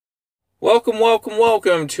Welcome, welcome,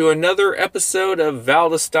 welcome to another episode of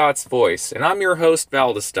Valdestat's Voice, and I'm your host,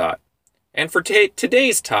 Valdestat. And for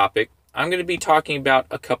today's topic, I'm going to be talking about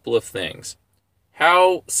a couple of things.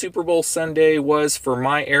 How Super Bowl Sunday was for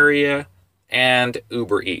my area and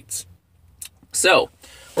Ubereats. So,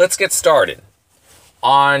 let's get started.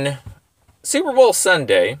 On Super Bowl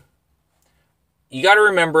Sunday, you got to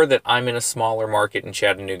remember that I'm in a smaller market in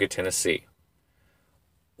Chattanooga, Tennessee.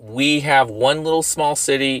 We have one little small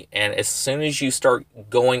city, and as soon as you start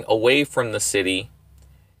going away from the city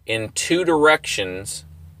in two directions,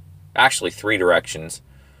 actually three directions,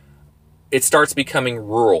 it starts becoming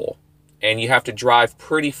rural, and you have to drive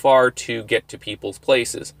pretty far to get to people's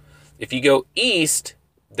places. If you go east,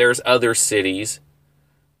 there's other cities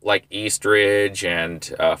like Eastridge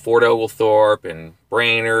and Fort Oglethorpe and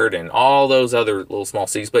Brainerd and all those other little small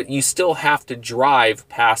cities, but you still have to drive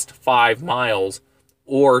past 5 miles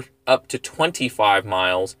or up to 25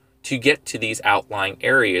 miles to get to these outlying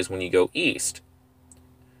areas when you go east.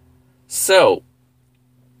 So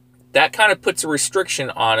that kind of puts a restriction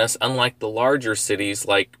on us, unlike the larger cities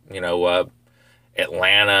like,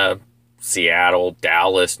 Atlanta, Seattle,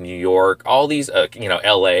 Dallas, New York, all these,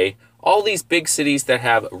 LA, all these big cities that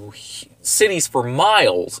have cities for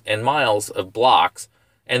miles and miles of blocks.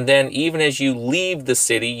 And then even as you leave the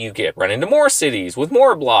city, you run into more cities with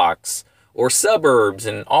more blocks or suburbs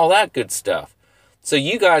and all that good stuff. So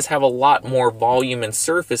you guys have a lot more volume and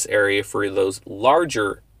surface area for those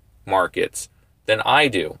larger markets than I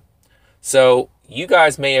do. So you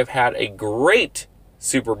guys may have had a great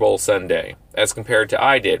Super Bowl Sunday as compared to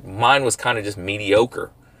I did. Mine was kind of just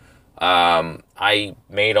mediocre. I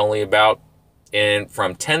made only about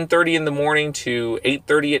from 10:30 in the morning to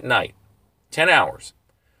 8:30 at night, 10 hours.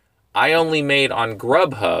 I only made on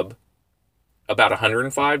GrubHub about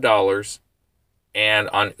 $105, and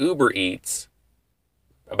on Ubereats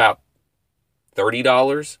about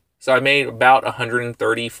 $30. So I made about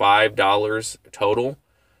 $135 total.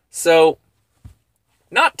 So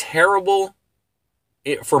not terrible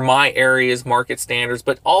for my area's market standards,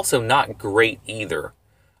 but also not great either.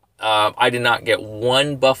 I did not get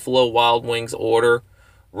one Buffalo Wild Wings order.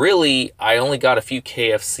 Really, I only got a few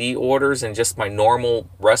KFC orders and just my normal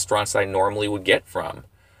restaurants I normally would get from.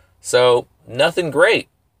 So nothing great.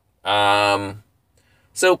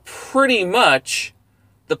 So pretty much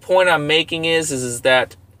the point I'm making is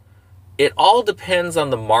that it all depends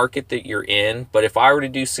on the market that you're in. But if I were to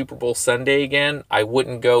do Super Bowl Sunday again, I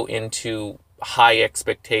wouldn't go into high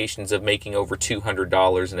expectations of making over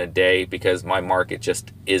 $200 in a day because my market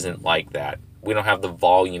just isn't like that. We don't have the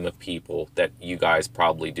volume of people that you guys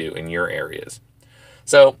probably do in your areas.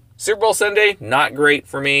 So Super Bowl Sunday, not great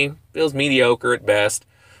for me. Feels mediocre at best.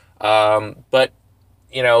 But,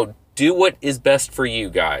 do what is best for you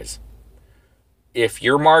guys. If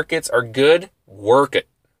your markets are good, work it.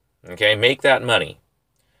 Okay, make that money.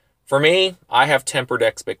 For me, I have tempered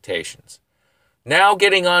expectations. Now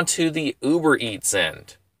getting on to the Ubereats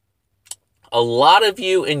end. A lot of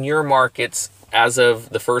you in your markets, as of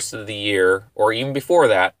the first of the year, or even before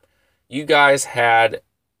that, you guys had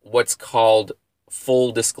what's called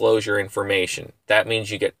full disclosure information. That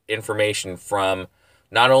means you get information from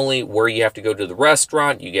not only where you have to go to the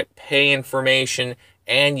restaurant, you get pay information,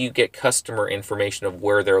 and you get customer information of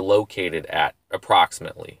where they're located at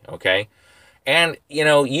approximately, okay? And,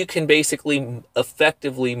 you can basically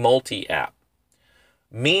effectively multi-app.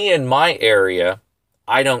 Me in my area,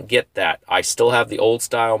 I don't get that. I still have the old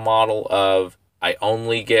style model of I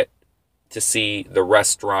only get to see the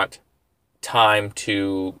restaurant time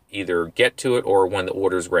to either get to it or when the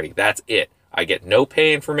order's ready. That's it. I get no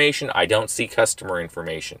pay information. I don't see customer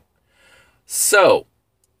information. So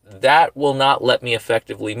that will not let me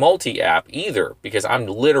effectively multi-app either, because I'm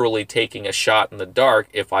literally taking a shot in the dark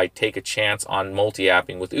if I take a chance on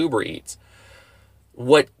multi-apping with Ubereats.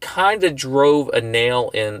 What kind of drove the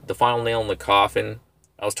final nail in the coffin,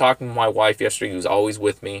 I was talking to my wife yesterday, who's always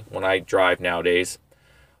with me when I drive nowadays.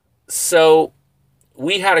 So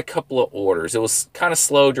we had a couple of orders. It was kind of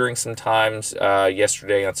slow during some times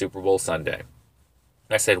yesterday on Super Bowl Sunday.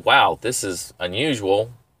 And I said, wow, this is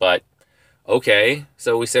unusual, but okay.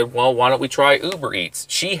 So we said, well, why don't we try Ubereats?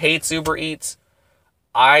 She hates Ubereats.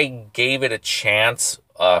 I gave it a chance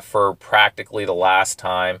for practically the last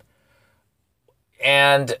time.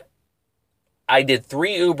 And I did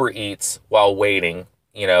 3 Ubereats while waiting,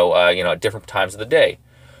 at different times of the day.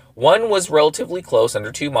 One was relatively close,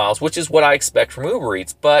 under 2 miles, which is what I expect from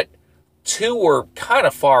Ubereats, but 2 were kind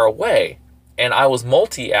of far away. And I was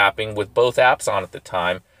multi-apping with both apps on at the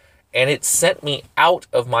time, and it sent me out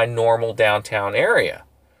of my normal downtown area.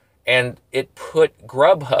 And it put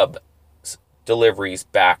GrubHub deliveries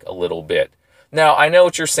back a little bit. Now, I know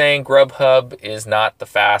what you're saying. GrubHub is not the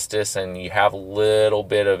fastest and you have a little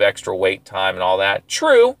bit of extra wait time and all that.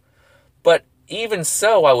 True, but even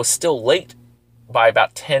so, I was still late by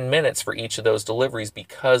about 10 minutes for each of those deliveries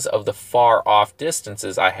because of the far off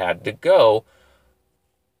distances I had to go.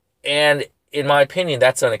 And in my opinion,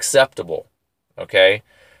 that's unacceptable. Okay?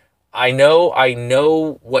 I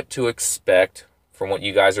know what to expect from what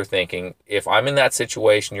you guys are thinking. If I'm in that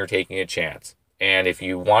situation, you're taking a chance. And if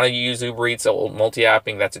you want to use Ubereats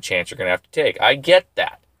multi-apping, that's a chance you're going to have to take. I get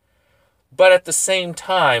that. But at the same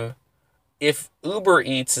time, if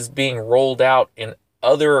Ubereats is being rolled out in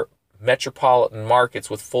other metropolitan markets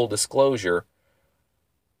with full disclosure,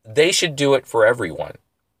 they should do it for everyone.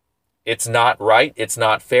 It's not right. It's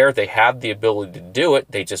not fair. They have the ability to do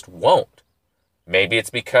it. They just won't. Maybe it's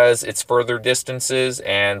because it's further distances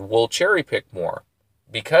and we'll cherry pick more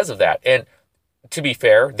because of that. And to be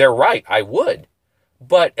fair, they're right. I would.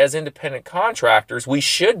 But as independent contractors, we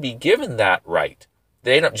should be given that right.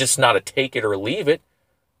 They don't just not a take it or leave it.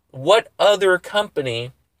 What other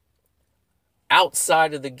company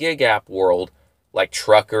outside of the gig app world, like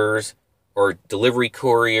truckers or delivery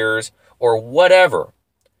couriers or whatever,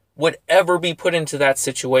 would ever be put into that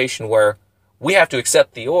situation where we have to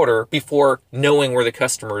accept the order before knowing where the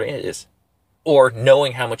customer is or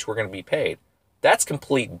knowing how much we're going to be paid? That's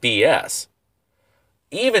complete BS.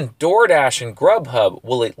 Even DoorDash and GrubHub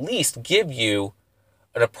will at least give you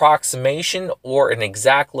an approximation or an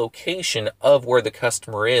exact location of where the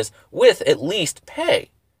customer is with at least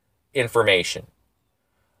pay information.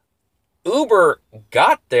 Uber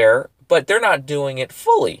got there, but they're not doing it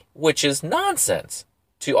fully, which is nonsense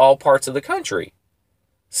to all parts of the country.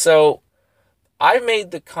 So I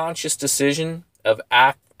made the conscious decision of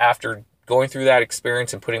after going through that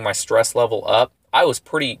experience and putting my stress level up, I was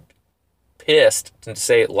pretty pissed, to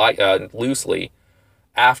say it loosely,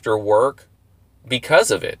 after work because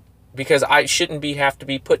of it, because I shouldn't have to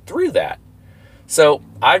be put through that. So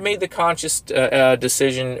I made the conscious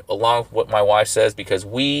decision along with what my wife says, because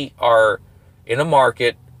we are in a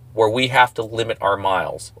market where we have to limit our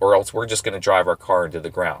miles or else we're just going to drive our car into the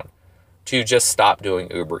ground, to just stop doing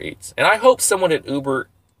Uber Eats. And I hope someone at Uber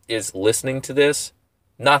is listening to this.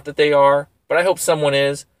 Not that they are, but I hope someone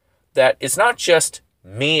is, that it's not just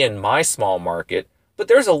me and my small market, but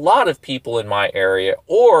there's a lot of people in my area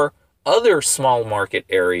or other small market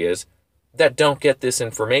areas that don't get this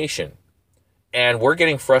information. And we're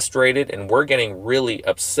getting frustrated and we're getting really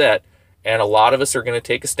upset, and a lot of us are going to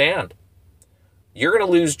take a stand. You're going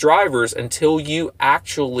to lose drivers until you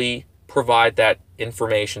actually provide that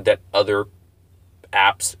information that other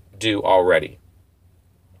apps do already.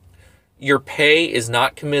 Your pay is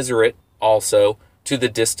not commiserate also to the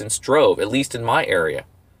distance drove, at least in my area.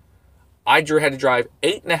 I had to drive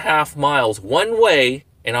 8.5 miles one way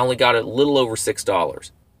and I only got a little over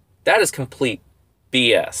 $6. That is complete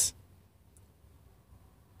BS.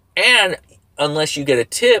 And unless you get a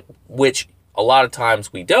tip, which a lot of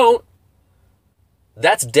times we don't,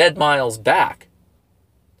 that's dead miles back.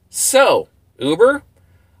 So, Uber,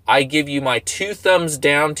 I give you my 2 thumbs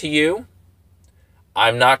down to you.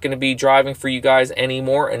 I'm not going to be driving for you guys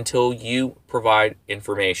anymore until you provide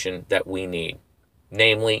information that we need,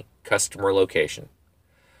 namely customer location.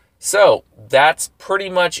 So that's pretty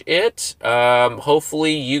much it.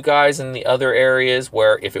 Hopefully you guys in the other areas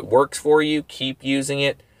where if it works for you, keep using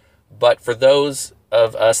it. But for those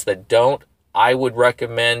of us that don't, I would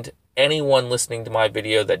recommend anyone listening to my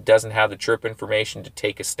video that doesn't have the trip information to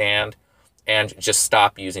take a stand and just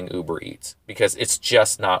stop using Uber Eats, because it's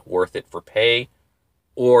just not worth it for pay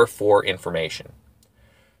or for information.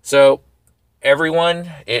 So everyone,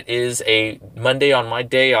 it is a Monday on my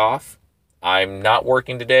day off. I'm not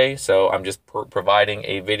working today, so I'm just providing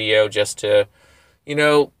a video just to,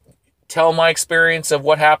 tell my experience of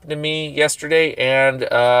what happened to me yesterday and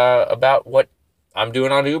about what I'm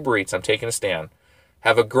doing on Uber Eats. I'm taking a stand.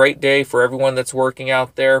 Have a great day for everyone that's working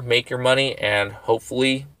out there. Make your money and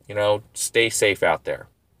hopefully, stay safe out there.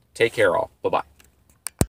 Take care all. Bye-bye.